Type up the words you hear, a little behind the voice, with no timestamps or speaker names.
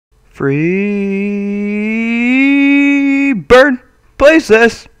Free bird, place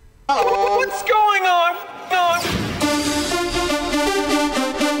this. What's going on?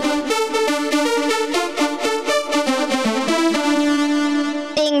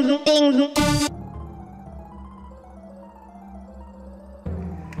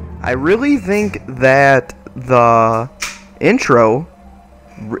 I really think that the intro,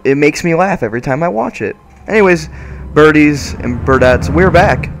 it makes me laugh every time I watch it. Anyways, birdies and birdettes, we're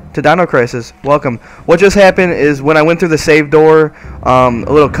back to Dino Crisis. Welcome. What just happened is when I went through the save door, a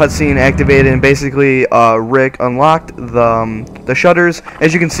little cutscene activated, and basically Rick unlocked the shutters.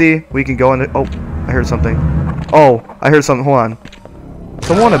 As you can see, we can go into. Oh, I heard something. Oh, I heard something. Hold on.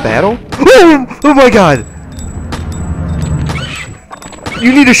 Someone in a battle? Oh my God!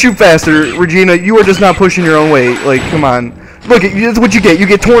 You need to shoot faster, Regina. You are just not pushing your own weight. Like, come on. Look, that's what you get. You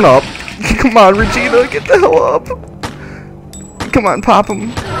get torn up. Come on, Regina, get the hell up. Come on, pop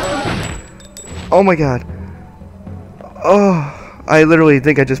him. Oh my God. Oh, I literally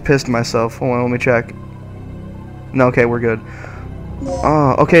think I just pissed myself. Hold on, let me check. No, okay, we're good.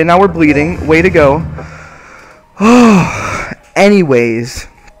 Oh, okay, now we're bleeding. Way to go. Oh, anyways,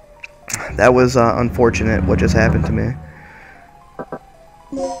 that was unfortunate what just happened to me.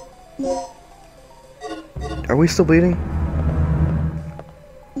 Are we still bleeding?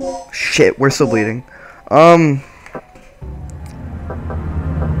 Shit, we're still bleeding.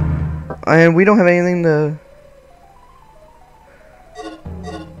 And we don't have anything to...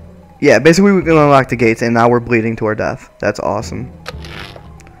 Yeah, basically we can unlock the gates and now we're bleeding to our death. That's awesome.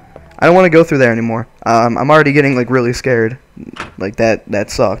 I don't want to go through there anymore. I'm already getting like really scared. Like that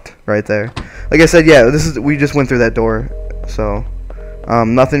sucked right there. Like I said, yeah, we just went through that door. So,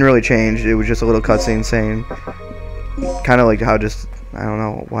 nothing really changed. It was just a little cutscene saying kind of like how just I don't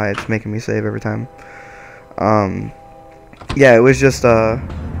know why it's making me save every time. Yeah, it was just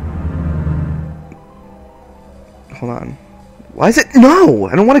hold on. Why is it? No!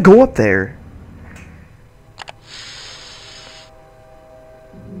 I don't want to go up there.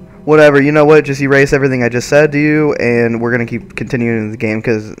 Whatever, you know what? Just erase everything I just said to you, and we're gonna keep continuing the game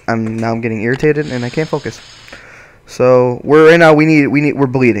because I'm getting irritated and I can't focus. So we're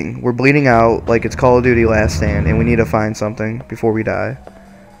bleeding. We're bleeding out like it's Call of Duty Last Stand, and we need to find something before we die.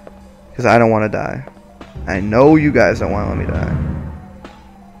 Because I don't want to die. I know you guys don't want to let me die.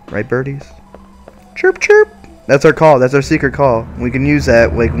 Right, birdies? Chirp, chirp. That's our call. That's our secret call. We can use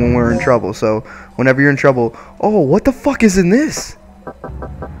that like when we're in trouble. So whenever you're in trouble, oh, what the fuck is in this?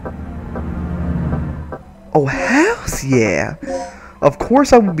 Oh, hells yeah. Of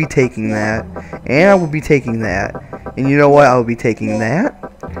course I will be taking that. And I will be taking that. And you know what? I will be taking that.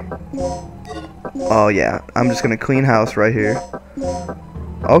 Oh yeah. I'm just going to clean house right here.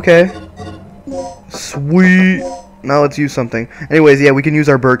 Okay. Sweet. Now let's use something. Anyways, yeah, we can use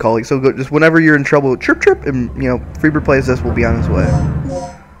our bird calling. So just whenever you're in trouble, chirp chirp, and you know, Freebird Plays This will be on his way.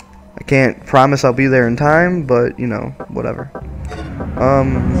 I can't promise I'll be there in time, but you know, whatever.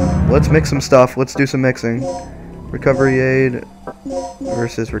 Let's mix some stuff. Let's do some mixing. Recovery aid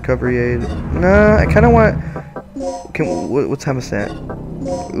versus recovery aid. Nah, I kind of want. What's hemostat?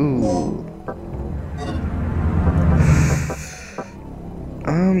 Ooh.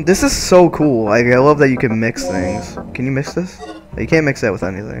 This is so cool. Like, I love that you can mix things. Can you mix this? You can't mix that with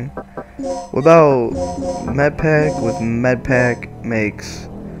anything. What about medpack with medpack makes...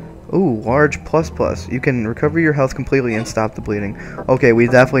 Ooh, large plus plus. You can recover your health completely and stop the bleeding. Okay, we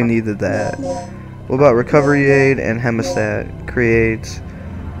definitely needed that. What about recovery aid and hemostat? Creates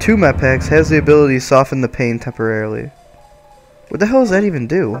 2 medpacks. Has the ability to soften the pain temporarily. What the hell does that even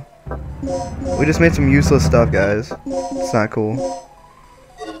do? We just made some useless stuff, guys. It's not cool.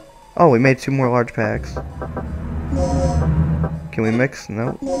 Oh, we made 2 more large packs. Can we mix?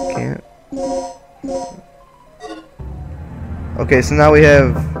 No, can't. Okay, so now we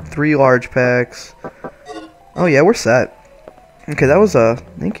have 3 large packs. Oh yeah, we're set. Okay, that was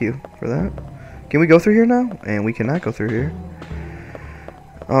thank you for that. Can we go through here now? And we cannot go through here.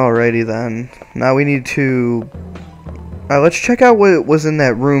 Alrighty then. Now we need to let's check out what was in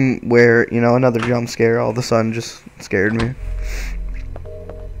that room where, you know, another jump scare all of a sudden just scared me.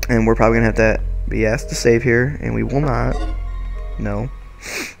 And we're probably going to have to be asked to save here, and we will not. No.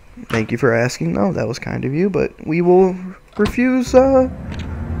 Thank you for asking. No, that was kind of you, but we will refuse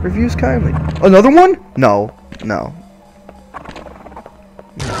kindly. Another one? No. No.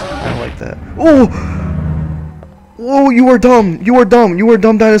 I don't like that. Oh! Whoa, you are dumb. You are dumb. You are a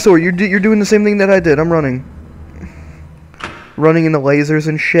dumb dinosaur. You're doing the same thing that I did. I'm running. Running into lasers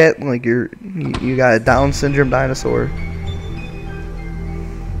and shit. Like, you got a Down syndrome dinosaur.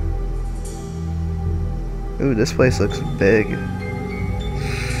 Ooh, this place looks big.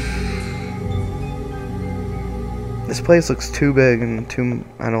 This place looks too big and too...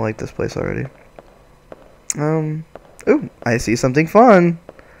 I don't like this place already. Ooh, I see something fun.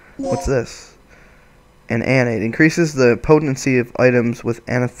 What's this? An anate. Increases the potency of items with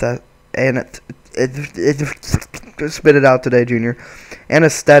spit it out today, Junior.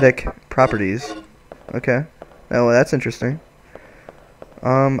 Anesthetic properties. Okay. Oh, well, that's interesting.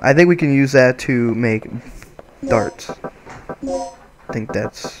 I think we can use that to make darts. I think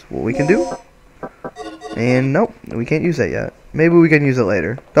that's what we can do. And nope, we can't use that yet. Maybe we can use it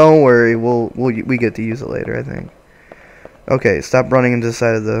later. Don't worry, we get to use it later, I think. Okay, stop running into the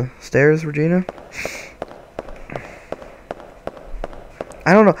side of the stairs, Regina.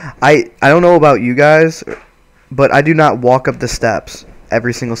 I don't know. I don't know about you guys, but I do not walk up the steps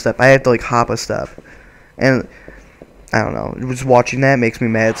every single step. I have to like hop a step. And I don't know. Just watching that makes me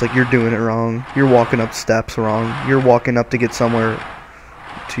mad. It's like you're doing it wrong. You're walking up steps wrong. You're walking up to get somewhere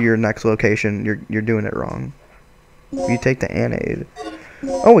to your next location. You're doing it wrong. You take the anade.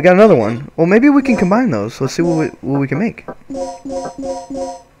 Oh, we got another one. Well, maybe we can combine those. Let's see what we can make.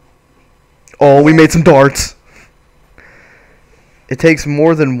 Oh, we made some darts. It takes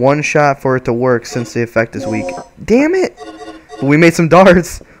more than one shot for it to work since the effect is weak. Damn it! We made some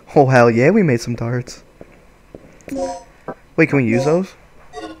darts. Oh, hell yeah, we made some darts. Wait, can we use those?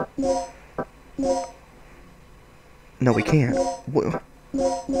 No, we can't.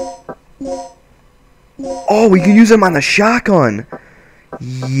 Oh, we can use them on the shotgun.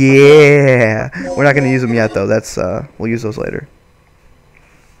 Yeah. We're not going to use them yet, though. That's we'll use those later.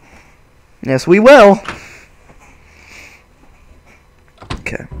 Yes, we will.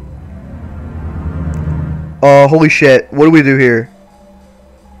 Okay. Oh, holy shit. What do we do here?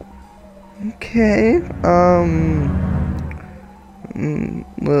 Okay.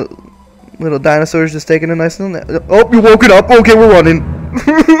 Little dinosaurs just taking a nice little nap. Oh, you woke it up. Okay, we're running.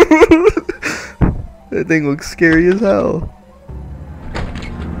 That thing looks scary as hell.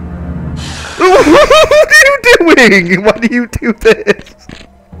 What are you doing? Why do you do this?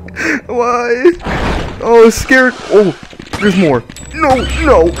 Why? Oh, it's scared. Oh, there's more. No.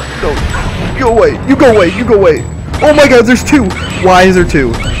 Go away. You go away. You go away. Oh my god, there's two. Why is there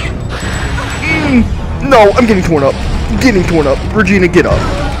two? No, I'm getting torn up. Getting torn up. Regina, get up.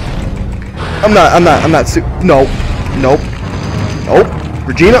 I'm not. No. Nope.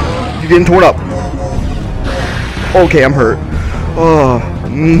 Regina, you're getting torn up. Okay, I'm hurt. Oh,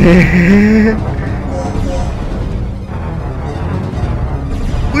 man.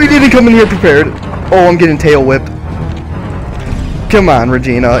 We didn't come in here prepared. Oh, I'm getting tail whipped. Come on,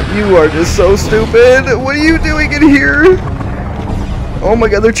 Regina. You are just so stupid. What are you doing in here? Oh my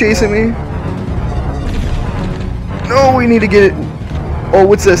god, they're chasing me. No, we need to get it. Oh,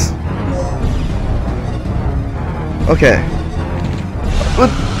 what's this? Okay.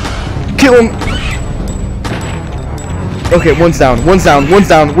 Kill him. Okay, one's down.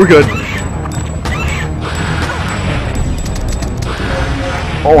 We're good.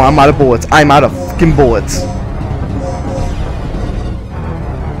 Oh, I'm out of bullets. I'm out of fucking bullets.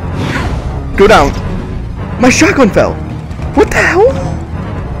 Go down. My shotgun fell. What the hell?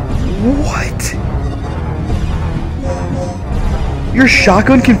 What? Your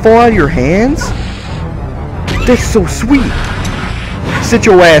shotgun can fall out of your hands? That's so sweet. Sit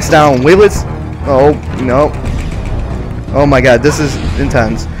your ass down, Willis. Oh, no. Oh my god, this is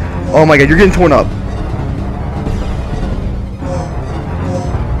intense. Oh my god, you're getting torn up.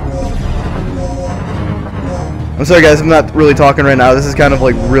 I'm sorry guys, I'm not really talking right now. This is kind of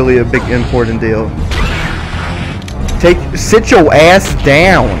like really a big important deal. Sit your ass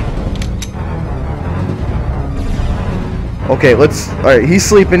down. Okay, alright, he's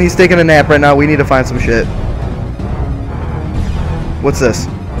sleeping, he's taking a nap right now. We need to find some shit. What's this?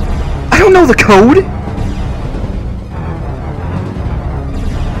 I don't know the code!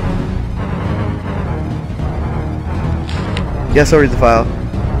 Yes, I'll read the file.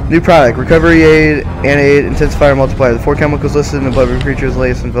 New product, recovery aid, antaid, intensifier, multiplier. The 4 chemicals listed in the above creature's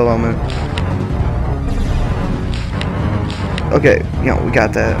latest development. Okay, we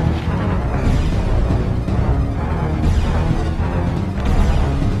got that.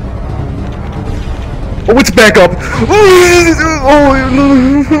 Oh, it's back up! Oh,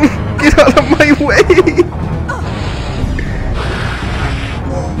 no. Get out of my way!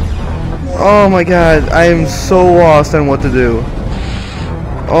 Oh my god, I am so lost on what to do.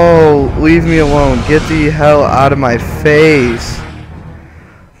 Oh, leave me alone. Get the hell out of my face.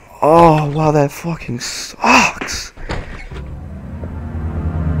 Oh, wow, that fucking sucks.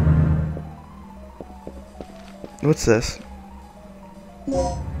 What's this?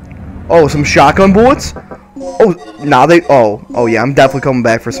 Oh, some shotgun bullets? Oh, now oh yeah, I'm definitely coming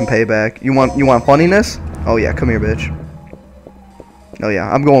back for some payback. You want funniness? Oh yeah, come here, bitch. Oh yeah,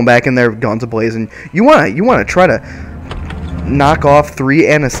 I'm going back in there, guns a-blazing. You wanna try to knock off 3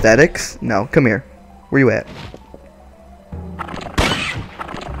 anesthetics? No, come here. Where you at?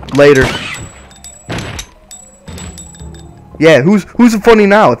 Later. Yeah, who's funny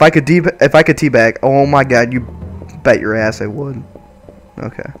now? If I could teabag, oh my god, you bet your ass I would.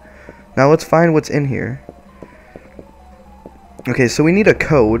 Okay. Now let's find what's in here. Okay, so we need a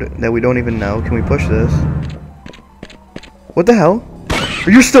code that we don't even know. Can we push this? What the hell?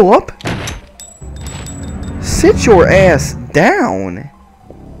 Are you still up? Sit your ass down.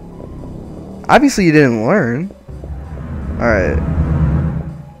 Obviously you didn't learn. Alright.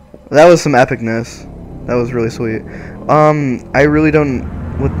 That was some epicness. That was really sweet. I really don't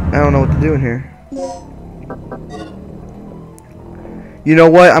know what to do in here. You know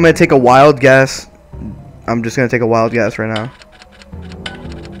what? I'm gonna take a wild guess. I'm just gonna take a wild guess right now.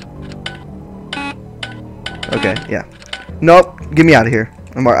 Okay, yeah. Nope, get me out of here.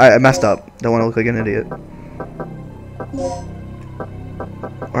 I messed up. Don't want to look like an idiot.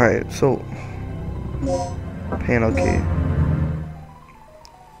 Alright, so panel key.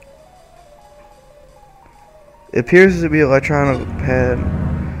 It appears to be electronic pad.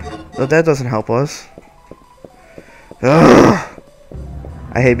 But that doesn't help us. Ugh.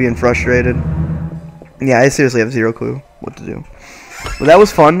 I hate being frustrated. Yeah, I seriously have zero clue what to do. Well, that was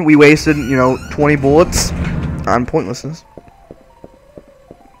fun. We wasted, 20 bullets on pointlessness.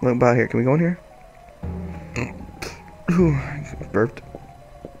 What about here? Can we go in here? Ooh, burped.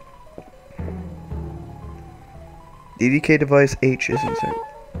 DDK device H is insert.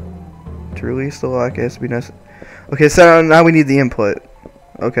 To release the lock, it has to be necessary. Okay, so now we need the input.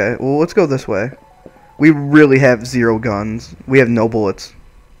 Okay, well, let's go this way. We really have 0 guns. We have no bullets.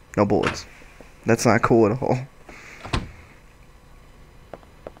 No bullets. That's not cool at all.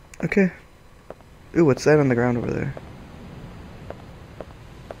 Okay. Ooh, what's that on the ground over there?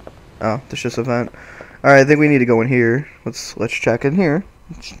 Oh, that's just a vent. Alright, I think we need to go in here. Let's check in here.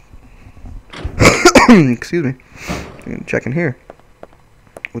 Excuse me. Check in here.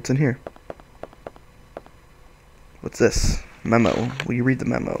 What's in here? What's this? Memo. Will you read the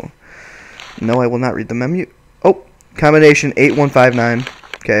memo? No, I will not read the memo. Oh, combination 8159.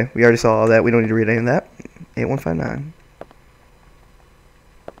 Okay, we already saw all that. We don't need to read any of that. 8159.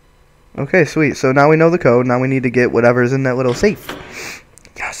 Okay, sweet. So now we know the code. Now we need to get whatever's in that little safe.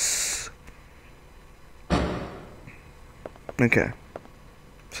 Yes. Okay.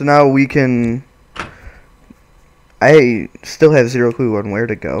 So now we can... I still have 0 clue on where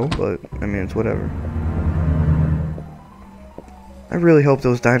to go, but, I mean, it's whatever. I really hope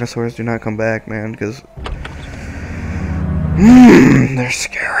those dinosaurs do not come back, man, because... they're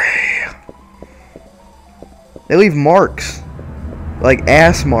scary. They leave marks. Like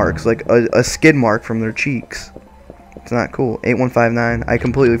ass marks, like a skid mark from their cheeks. It's not cool. 8159. I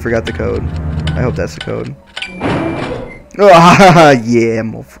completely forgot the code. I hope that's the code. Ah, yeah,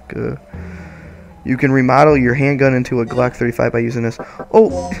 motherfucker. You can remodel your handgun into a Glock 35 by using this.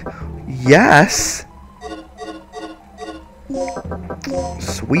 Oh, yes.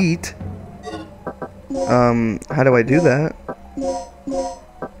 Sweet. How do I do that?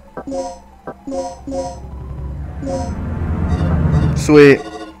 Sweet.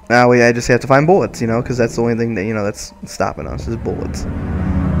 Now I just have to find bullets, because that's the only thing that, that's stopping us is bullets.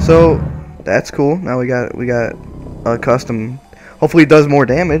 So that's cool. Now we got a custom. Hopefully it does more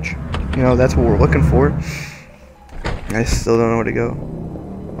damage. That's what we're looking for. I still don't know where to go.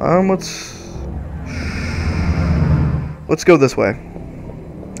 Let's go this way.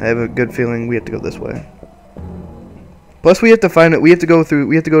 I have a good feeling we have to go this way. Plus we have to find it. We have to go to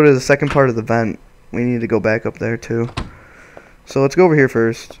the second part of the vent. We need to go back up there too. So let's go over here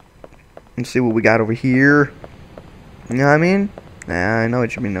first and see what we got over here. You know what I mean? Nah, I know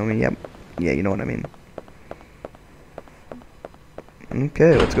what you mean. Yep. Yeah, you know what I mean.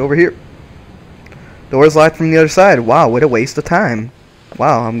 Okay, let's go over here. Door's locked from the other side. Wow, what a waste of time.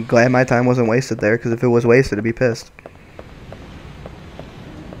 Wow, I'm glad my time wasn't wasted there, because if it was wasted, I'd be pissed.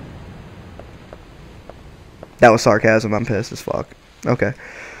 That was sarcasm. I'm pissed as fuck. Okay.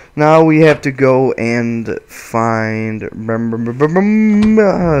 Now we have to go and find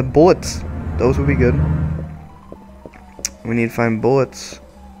bullets. Those would be good. We need to find bullets.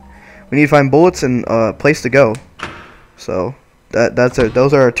 We need to find bullets and a place to go. So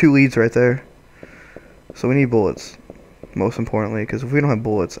those are our 2 leads right there. So we need bullets, most importantly, because if we don't have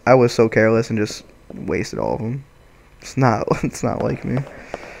bullets, I was so careless and just wasted all of them. It's not like me.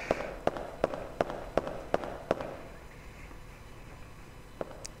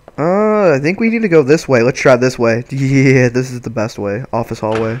 I think we need to go this way. Let's try this way. Yeah, this is the best way. Office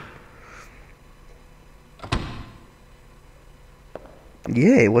hallway.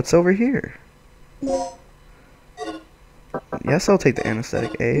 Yay, what's over here? Yes, I'll take the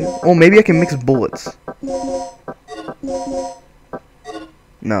anesthetic aid. Oh, maybe I can mix bullets.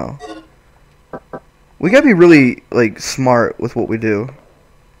 No. We gotta be really, like, smart with what we do.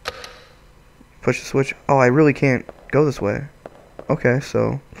 Push the switch. Oh, I really can't go this way. Okay,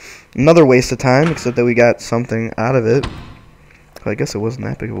 so another waste of time, except that we got something out of it. I guess it wasn't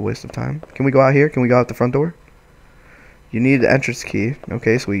that big of a waste of time. Can we go out here? Can we go out the front door? You need the entrance key.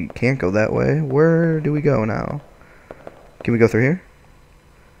 Okay, so we can't go that way. Where do we go now? Can we go through here?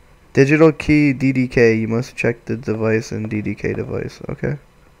 Digital key DDK. You must check the device and DDK device. Okay.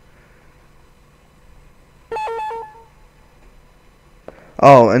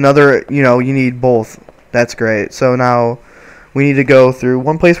 Oh, another, you know, you need both. That's great. So now we need to go through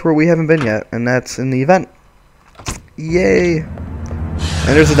one place where we haven't been yet, and that's in the event. Yay. And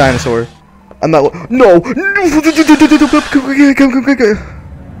there's a dinosaur. I'm not. No!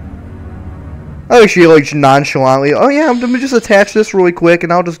 I actually, like, nonchalantly. Oh, yeah, I'm gonna just attach this really quick,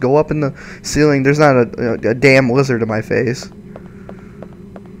 and I'll just go up in the ceiling. There's not a damn lizard in my face.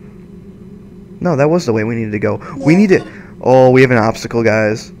 No, that was the way we needed to go. We need to. Oh, we have an obstacle,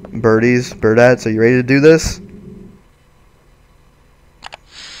 guys. Birdies, Birdettes, are you ready to do this?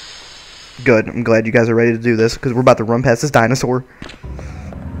 Good. I'm glad you guys are ready to do this, because we're about to run past this dinosaur.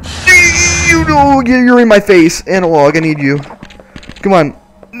 You know, you're in my face. Analog, I need you. Come on.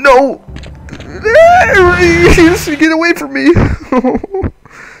 No! Get away from me.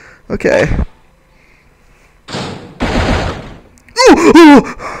 Okay.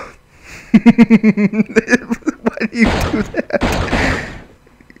 Why do you do that?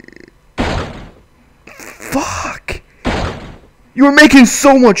 Fuck! You were making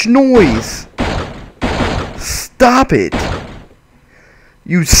so much noise! Stop it!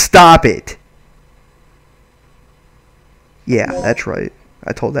 You stop it! Yeah, that's right.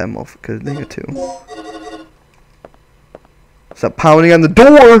 I told that motherfucker nigga too. Stop pounding on the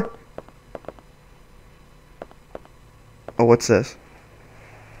door! Oh, what's this?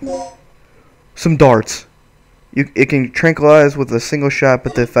 Some darts. It can tranquilize with a single shot,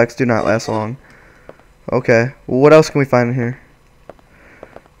 but the effects do not last long. Okay. Well, what else can we find in here?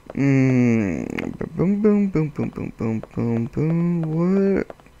 Boom, boom, boom, boom, boom, boom, boom, boom. What?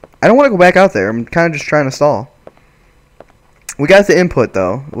 I don't want to go back out there. I'm kind of just trying to stall. We got the input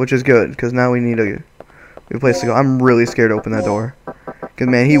though, which is good, because now we need a place to go. I'm really scared to open that door, because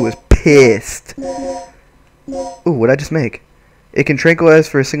man, he was pissed. Ooh, what'd I just make? It can tranquilize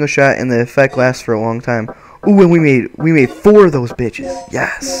for a single shot, and the effect lasts for a long time. Ooh, and we made 4 of those bitches.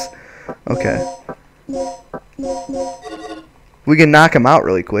 Yes. Okay. We can knock him out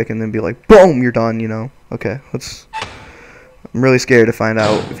really quick, and then be like, boom, you're done. You know. Okay. Let's. I'm really scared to find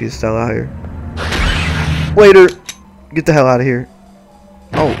out if he's still out here. Later. Get the hell out of here.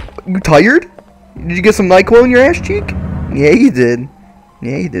 Oh, you tired? Did you get some NyQuil in your ass cheek? Yeah, you did.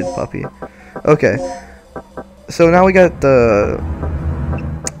 Yeah, you did, puppy. Okay. So now we got the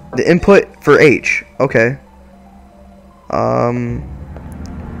input for H. Okay. I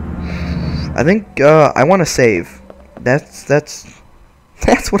think I want to save. That's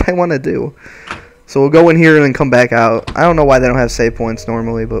what I want to do. So we'll go in here and then come back out. I don't know why they don't have save points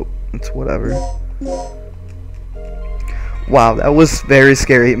normally, but it's whatever. Wow, that was very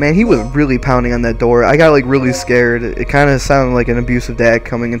scary. Man, he was really pounding on that door. I got, like, really scared. It kind of sounded like an abusive dad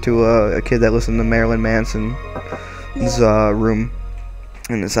coming into a kid that listened to Marilyn Manson's room.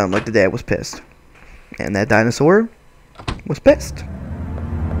 And it sounded like the dad was pissed. And that dinosaur was pissed.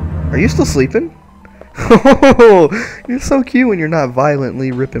 Are you still sleeping? Oh, you're so cute when you're not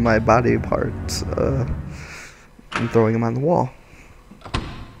violently ripping my body parts and throwing them on the wall.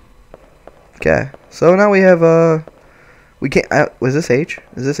 Okay, so now we have, we can't. Was this H?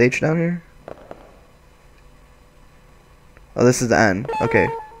 Is this H down here? Oh, this is the N. Okay.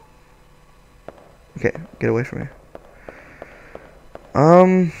 Okay, get away from me.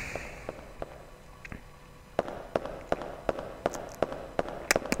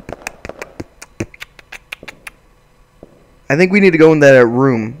 I think we need to go in that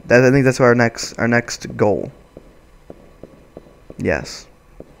room. I think that's our next goal. Yes.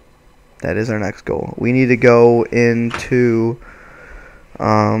 That is our next goal. We need to go into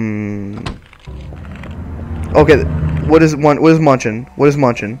okay, what is munching? What is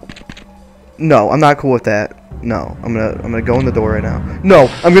munching? No, I'm not cool with that. No, I'm gonna go in the door right now. No,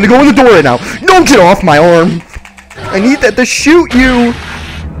 I'm gonna go in the door right now. No, get off my arm. I need that to shoot you.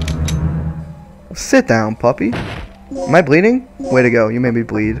 Sit down, puppy. Am I bleeding? Way to go, you made me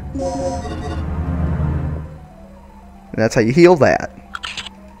bleed. And that's how you heal that.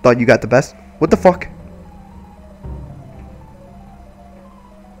 Thought you got the best. What the fuck?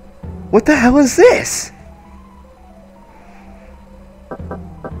 What the hell is this?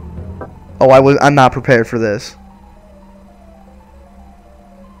 Oh, I'm not prepared for this.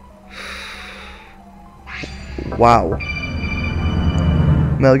 Wow.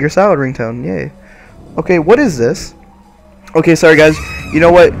 Metal Gear Solid ringtone, yay. Okay, what is this? Okay, sorry guys. You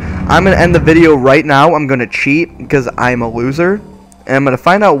know what? I'm gonna end the video right now. I'm gonna cheat because I'm a loser, and I'm gonna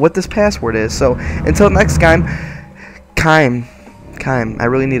find out what this password is. So until next time, I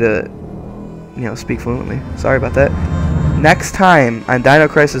really need to, speak fluently. Sorry about that. Next time on Dino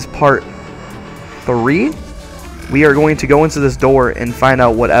Crisis Part 3, we are going to go into this door and find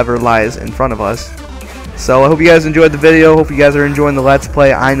out whatever lies in front of us. So I hope you guys enjoyed the video. Hope you guys are enjoying the Let's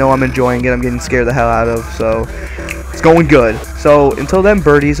Play. I know I'm enjoying it. I'm getting scared the hell out of. So it's going good. So until then,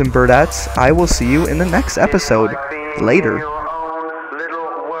 birdies and birdettes, I will see you in the next episode. Later.